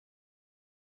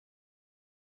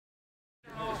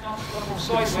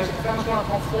precisely, the defender's going to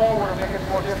come forward and make it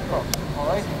more difficult.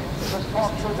 Alright? Let's talk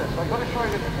through this. I'm going to show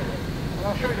you the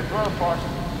drill first.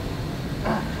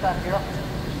 Stand here.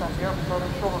 Stand here. Shoulder,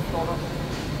 shoulder.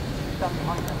 Stand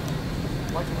behind him.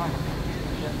 Right behind him.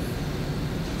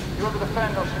 You're the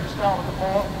defender, so you start with the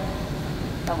ball.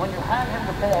 And when you hand him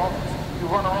the ball, you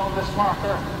run around this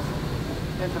marker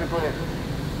into the grid.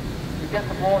 You get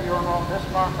the ball, you run around this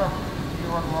marker, you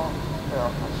run around there.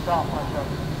 And stop like that.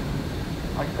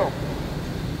 Like go.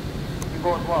 You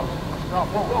go as well. Stop.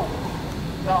 Whoa, whoa.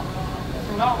 Now,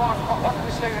 do not run. What did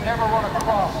we say? You never run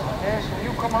across. Okay? So when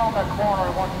you come around that corner,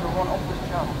 I want you to run up this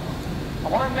channel. And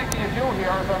what I'm making you do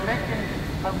here is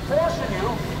I'm forcing you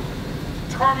to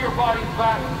turn your body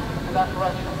back in that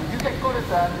direction. If you get good at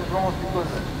that, you'll always be good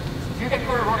at it. If you get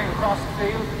good at running across the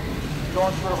field, you're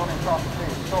always good at running across the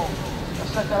field. So,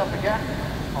 let's set that up again.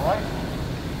 Alright?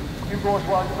 You go as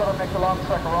well. You've got to make a long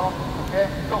trek around. Okay?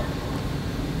 Go.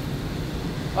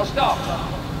 Now stop.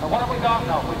 Now what have we got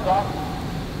now? We've got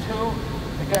 2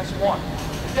 against 1.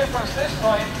 The difference this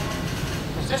time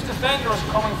is this defender is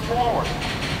coming forward.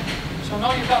 So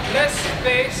now you've got less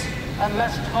space and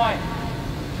less time.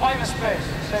 Time and space,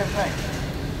 same thing.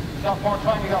 You got more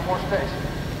time, you got more space.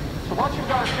 So what you've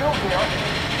got to do here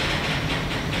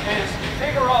is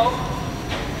figure out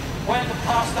when to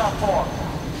pass that ball.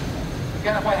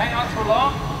 Again, if I hang on too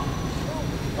long,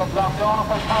 I'll block down.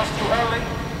 If I pass too early,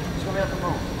 it's going to have to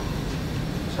move.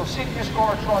 So see if you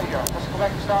score a try here. Let's go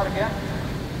back and start again.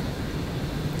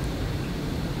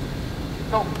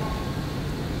 Go.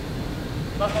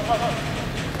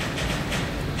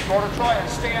 Score a try and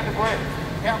stay on the grid.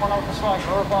 Can't run out the slide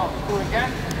or a bomb. Do it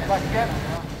again. Back again.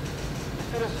 Let's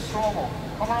do this in slow-mo.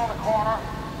 Come around the corner.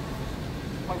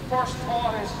 My first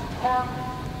thought is turn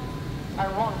and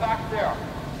run back there.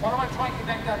 What am I trying to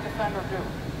make that defender do?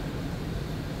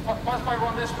 What if I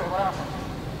run this way? What happens?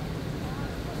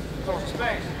 Close the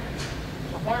space.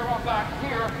 So if I run back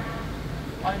here,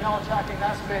 I'm now attacking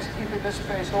that space, keeping this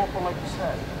space open like you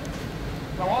said.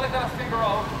 Now all I got to figure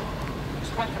out is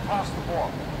when to pass the ball.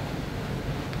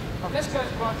 Now this guy's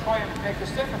going to try and make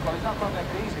this difficult. He's not going to make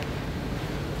it easy.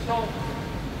 So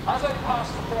as I pass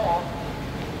the ball,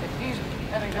 if he's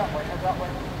heading that way, head that way,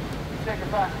 you take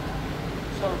it back,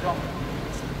 so jump.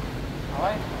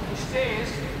 Alright? He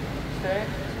stays,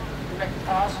 you make the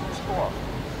pass and you score.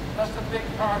 That's the big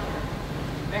part of it,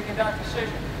 making that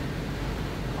decision.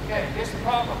 Okay, here's the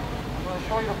problem. I'm going to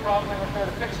show you the problem and I'm going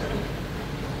to try to fix it.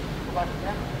 Go back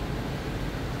again.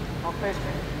 Don't face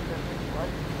me.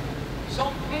 Right?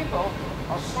 Some people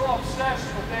are so obsessed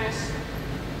with this,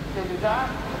 they do that.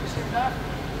 Have you seen that?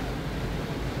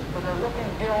 But they're looking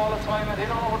here all the time and they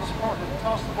don't know what the sport is. They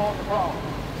toss the ball to the ground.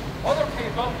 Other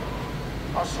people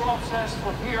are so obsessed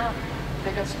with here,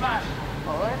 they get smashed.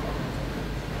 Alright?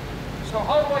 So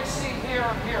how do I see here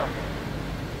and here?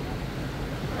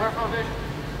 Peripheral vision.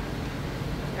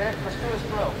 Okay, let's do this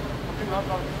drill. We'll do that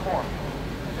before.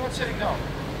 We'll do it sitting down.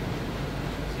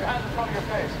 Your hands in front of your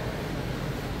face.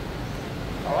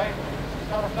 Alright?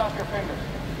 Start to flap your fingers.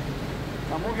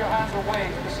 Now move your hands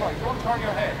away to the side. Don't turn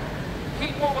your head.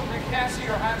 Keep moving until you can't see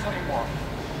your hands anymore.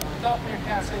 Stop when you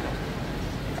can't see them.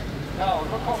 Now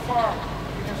look how far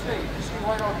you can see. You see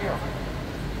right out here.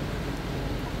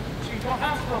 You don't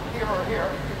have to look here or here,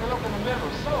 you can look in the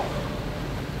middle. So,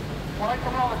 when I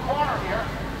come around the corner here,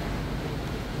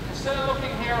 instead of looking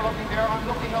here, looking there, I'm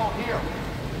looking out here.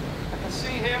 I can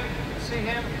see him.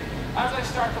 As I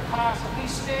start to pass, if he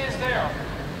stays there,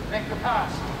 make the pass.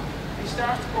 If he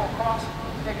starts to go across,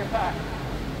 take it back.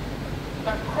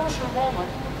 That crucial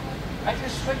moment, as you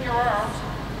swing your arms,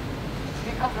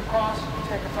 he comes across, you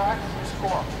take it back, you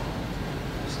score.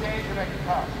 You stay, you make the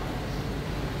pass.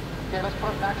 Okay, let's put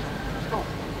it in action. Go.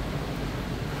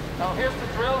 Now here's the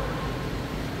drill.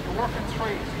 You work in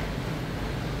threes.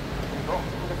 There you go.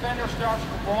 The defender starts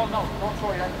with the ball. No, don't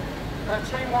throw yet.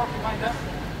 3 more behind them.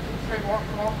 3 more.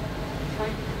 Come on. 3.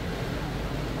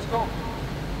 Let's go.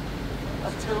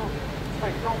 That's 2,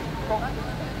 3. Go.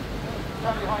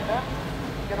 Stand behind them.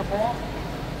 Get a ball.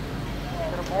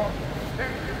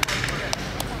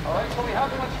 Alright, so we have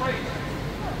them at 3.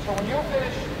 So when you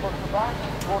finish, go to the back,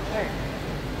 rotate.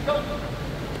 Go.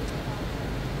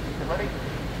 Ready?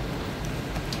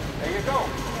 There you go.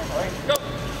 All right, go.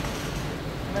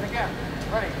 And then again.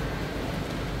 Ready?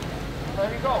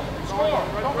 There you go. Score.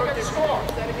 Don't forget to score.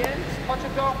 That again. Punch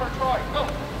it down for a try. Go.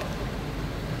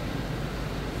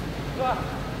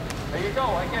 There you go.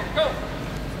 Again. Go.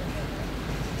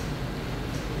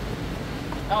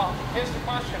 Now, here's the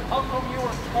question. How come you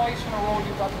were twice in a row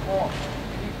you got the ball?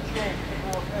 Keep the shape.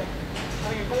 Keep okay. So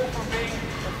you go from being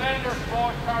defender,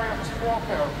 ball carrier to score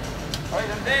player. Right,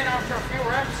 and then after a few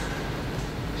reps,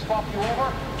 swap you over.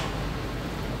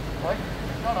 Right?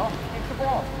 No, keep the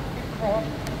ball. Keep the ball.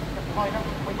 Get behind him.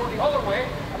 We go the other way,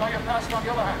 and now you're passing on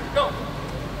the other hand. Go.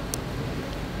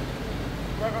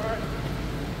 Right.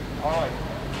 All right.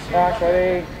 Back,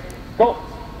 ready, go.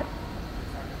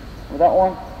 With that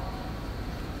one.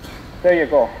 There you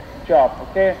go. Good job.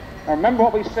 Okay. Now remember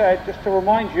what we said, just to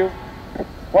remind you,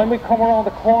 when we come around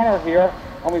the corner here,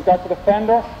 and we've got the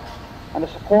defender and the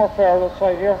support player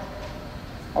outside here,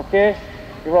 okay,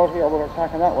 you're out here, we're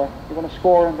attacking that way, you're going to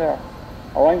score in there,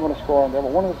 or I'm going to score in there,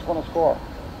 but one of us is going to score.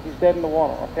 He's dead in the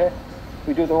water, okay?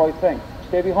 We do the right thing.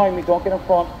 Stay behind me, don't get in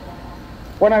front.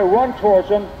 When I run towards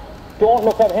him, don't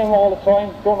look at him all the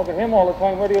time, don't look at him all the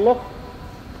time. Where do you look?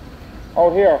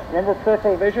 Out here. Remember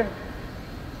peripheral vision?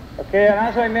 Okay, and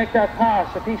as I make that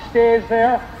pass, if he stays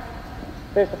there,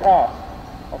 there's the pass,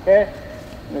 okay?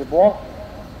 Give me the ball.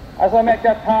 As I make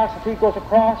that pass, if he goes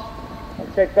across, I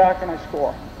take back and I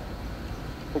score.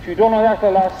 But you don't know that at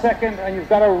the last second, and you've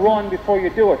got to run before you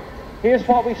do it. Here's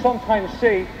what we sometimes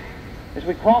see, is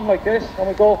we come like this, and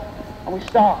we go, and we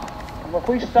stop. And if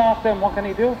we stop, then what can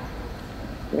he do?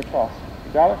 Do a toss.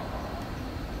 You got it?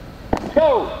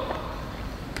 Go!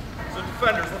 So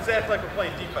defenders, let's act like we're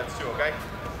playing defense too, okay?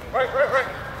 Right.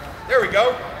 There we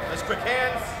go. Nice quick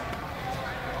hands.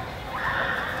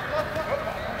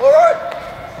 All right.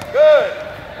 Good.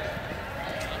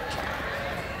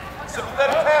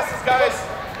 Sympathetic passes, guys.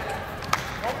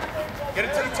 Get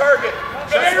it to the target.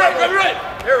 Go right.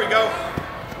 There we go.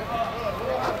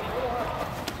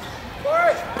 All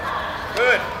right.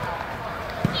 Good.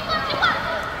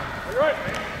 All right.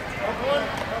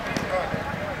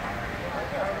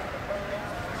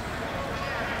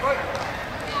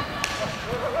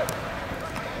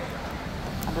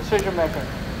 And decision making.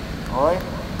 All right.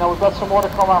 Now we've got some more to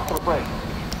come after the break.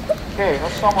 Okay,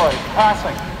 let's summarize.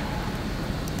 Passing.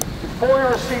 Before you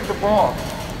receive the ball,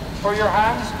 throw your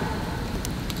hands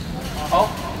up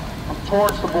and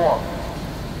towards the ball.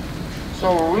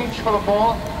 So reach for the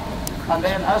ball, and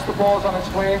then as the ball is on its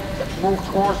way, move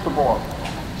towards the ball.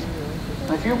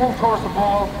 And if you move towards the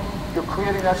ball, you're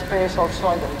creating that space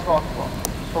outside that we talked about.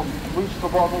 So reach the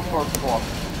ball, move towards the ball.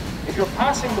 If you're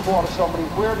passing the ball to somebody,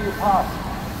 where do you pass?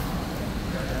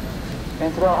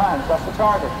 Into their hands, that's the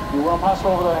target. You won't pass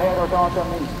over their head or down their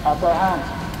knees, at their hands.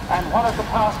 And what has the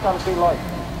pass got to be like?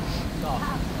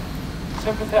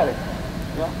 Sympathetic.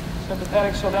 Yeah?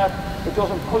 Sympathetic so that it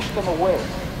doesn't push them away.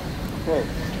 Okay.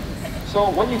 So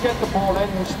when you get the ball in,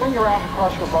 you swing your arm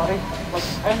across your body, like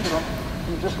a pendulum, and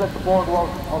you just let the ball go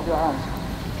out of your hands.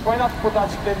 Try not to put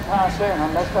that spin pass in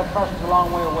unless that person's a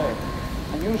long way away.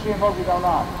 And usually in rugby they're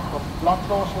not, but a lot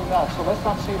closer than that. So let's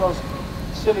not see those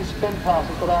silly spin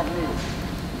passes that aren't needed.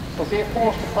 Because they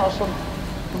force the person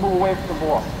to move away from the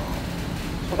ball.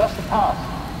 So that's the pass.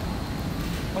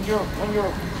 When you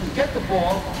get the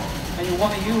ball and you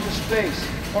want to use a space,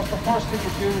 what's the first thing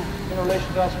you do in relation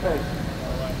to that space?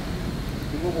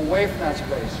 You move away from that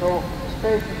space. So the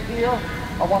space is here,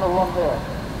 I want to run there.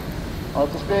 Or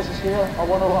if the space is here, I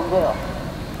want to run there.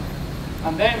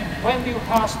 And then when do you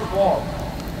pass the ball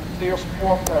to your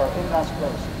support player in that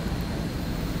space?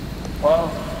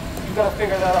 Well, you've got to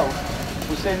figure that out.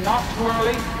 We say not too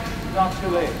early, not too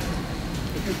late.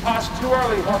 If you pass too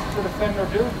early, what does the defender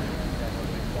do?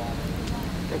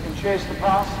 They can chase the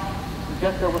pass and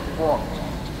get there with the ball.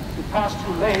 If you pass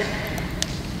too late,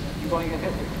 you're going to get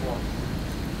hit with the ball.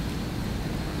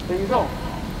 There you go.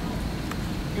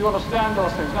 You understand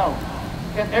those things. Now,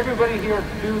 can everybody here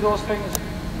do those things?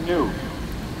 No.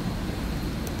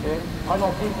 Okay? I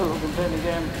know people who've been playing the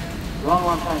game a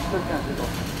long time still can't do those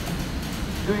things.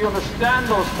 Do you understand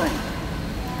those things?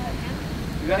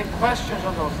 You got any questions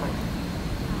on those things?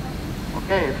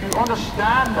 Okay, if you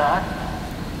understand that,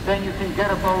 then you can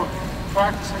get about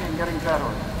practicing and getting better.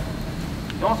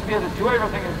 You don't have to be able to do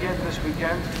everything again this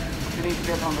weekend, but you need to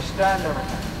be able to understand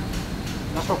everything.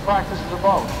 And that's what practice is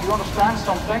about. If you understand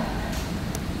something,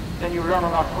 then you learn a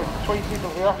lot quicker. 3 people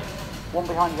here, one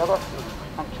behind the other,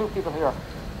 and 2 people here.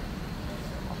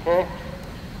 Okay?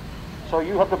 So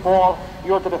you have the ball,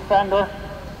 you're the defender.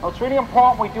 Now it's really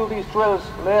important we do these drills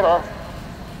later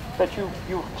that you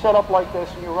set up like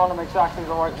this and you run them exactly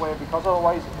the right way, because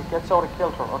otherwise it gets out of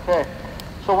kilter. Okay?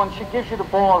 So when she gives you the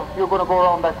ball, you're going to go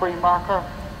around that green marker,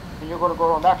 and you're going to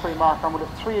go around that green marker, and we'll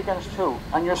have 3 against 2.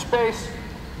 And your space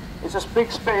is this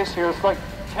big space here. It's like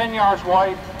 10 yards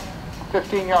wide,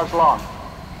 15 yards long.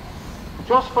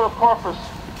 Just for the purpose,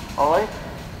 alright,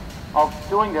 of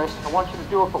doing this, I want you to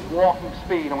do it at walking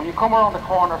speed. And when you come around the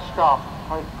corner, stop.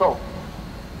 Alright, go.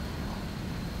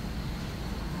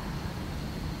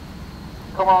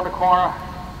 Come around the corner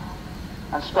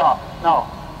and stop. No,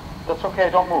 that's okay,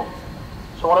 don't move.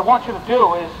 So what I want you to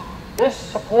do is, this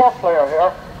support player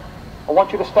here, I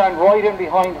want you to stand right in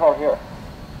behind her here.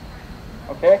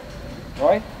 Okay?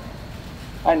 Right?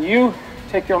 And you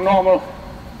take your normal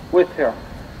width here.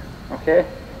 Okay?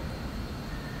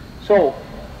 So,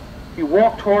 you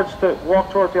walk towards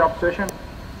the opposition.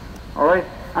 Alright?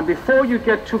 And before you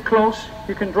get too close,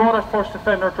 you can draw that first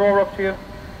defender, draw her up to you.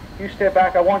 You stay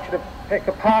back. I want you to take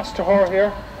a pass to her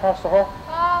here. Pass to her.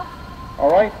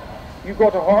 Alright? You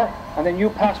go to her, and then you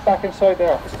pass back inside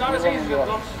there. It's not as easy as it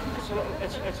looks.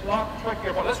 It's a lot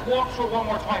trickier, but let's walk through it one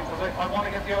more time, because I want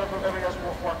to get the other areas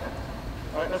working.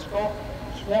 Alright, let's go.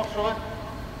 Just walk through it.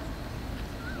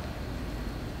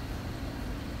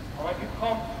 Alright, you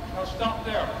come. Now stop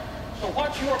there. So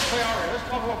what's your priority? Let's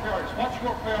talk about priorities. What's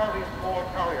your priority as a ball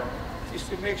carrier? Is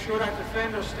to make sure that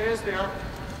defender stays there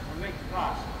and make the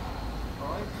pass.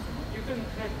 Alright? You can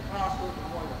take the pass a little bit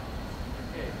wider.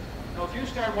 Okay. Now if you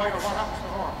start wider, what happens to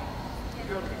her?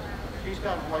 Good. If you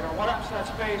start wider, what happens to that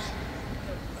space?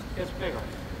 Gets bigger.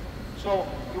 So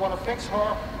you want to fix her,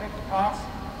 make the pass,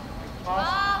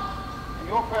 and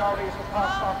your priority is to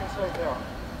pass back inside there.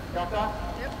 Got that?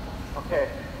 Yep. Okay.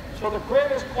 So the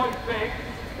grid is quite big.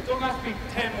 It doesn't have to be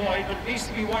 10 wide, but it needs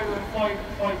to be wider than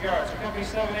 5 yards. It can be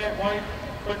 7, 8 wide,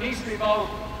 but it needs to be about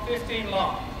 15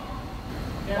 long.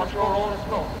 Okay, what's your role? Let's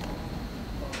go.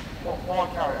 Ball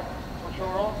carrier. What's your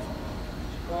role?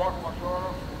 Support. What's your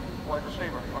role? Wide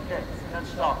receiver. Okay. And then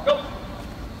stop. Go.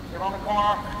 Get on the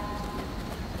corner.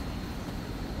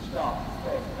 Stop.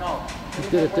 Okay. Now. You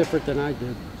did it different than I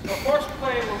did. The first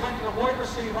play, we went to the wide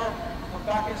receiver, went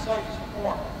back inside to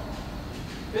support.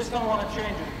 This time I want to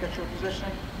change it, get your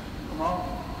positioning. Come on.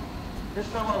 This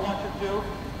time what I want you to do,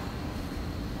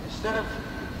 instead of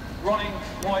running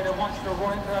wide, I want you to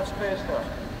run into that space there.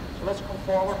 So let's come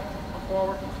forward, come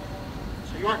forward.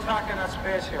 So you're attacking that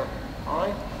space here, all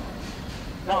right?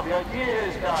 Now the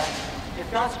idea is, guys, if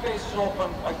that space is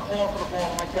open, I call for the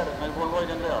ball and I get it, and I run right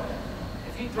in there.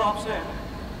 If he drops in,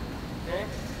 okay?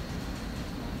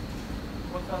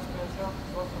 What's that space there?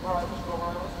 What's the variables? Go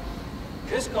variables.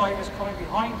 This guy is coming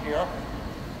behind here,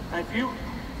 and if you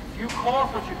call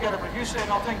for it, you get it. But if you say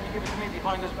nothing, you give it to me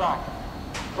behind his back.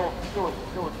 Go, do it.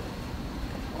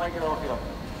 When I get over here.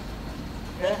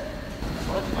 Okay?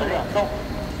 So let's do that. Go.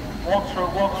 Walk through.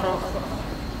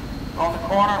 On the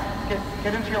corner,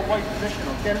 get into your white position.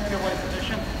 Get into your white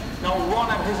position. Now run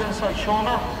at his inside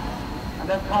shoulder, and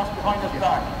then pass behind his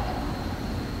back.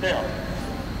 There.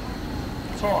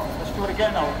 That's all. Let's do it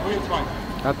again now, real time.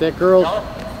 Got that, girls?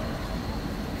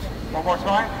 One more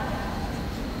time.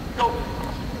 Go.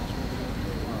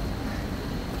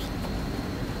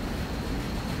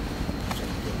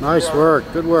 Nice work.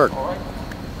 Good work. All right.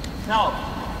 Now,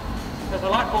 there's a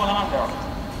lot going on there.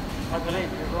 I believe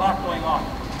there's a lot going on.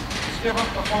 It's different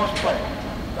from the first play.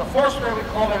 The first play we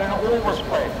call it an overs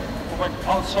play. We went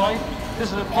outside.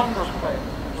 This is an unders play.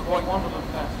 We're going under the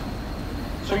fence.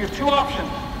 So you have two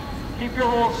options. Keep your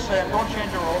rolls the same. Don't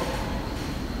change your rolls.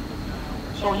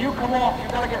 So when you come off,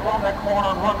 you've got to get around that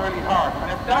corner and run really hard. And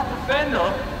if that defender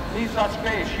leaves that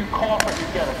space, you call for it, you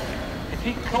get it. If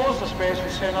he closes the space, you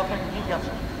say nothing, he gets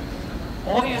it.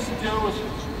 All he has to do is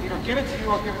either give it to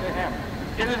you or give it to him.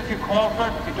 Get it if you call for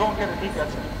it. If you don't get it, he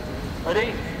gets it.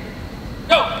 Ready?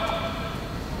 Go!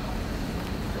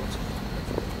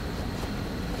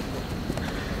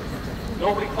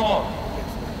 Nobody calls.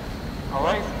 All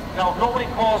right? Now, if nobody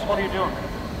calls, what are you doing?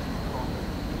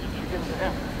 You give it to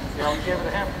him. Yeah, we gave it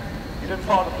to him. He didn't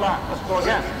follow the plan. Let's go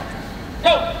again.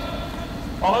 Go!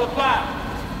 Follow the plan.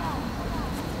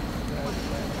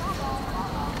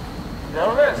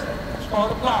 There it is. Let's follow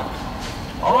the plan.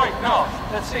 All right, now,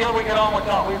 let's see how we get on with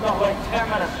that. We've got like 10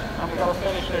 minutes, and we've got to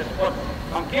finish this. But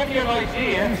I'm giving you an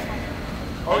idea,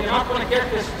 or you're not going to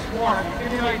get this morning. I'm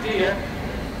giving you an idea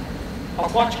of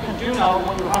what you can do now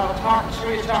when you have a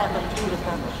serious target of 2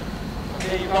 defenders.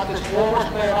 Okay, you've got this overs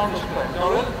play and unders play.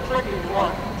 Now, it is tricky to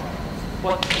run.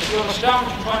 But if you understand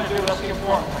what you're trying to do, that's the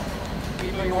important thing.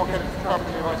 Even though you won't get it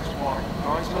perfectly right this morning.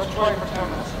 Alright, so let's try it for 10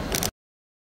 minutes.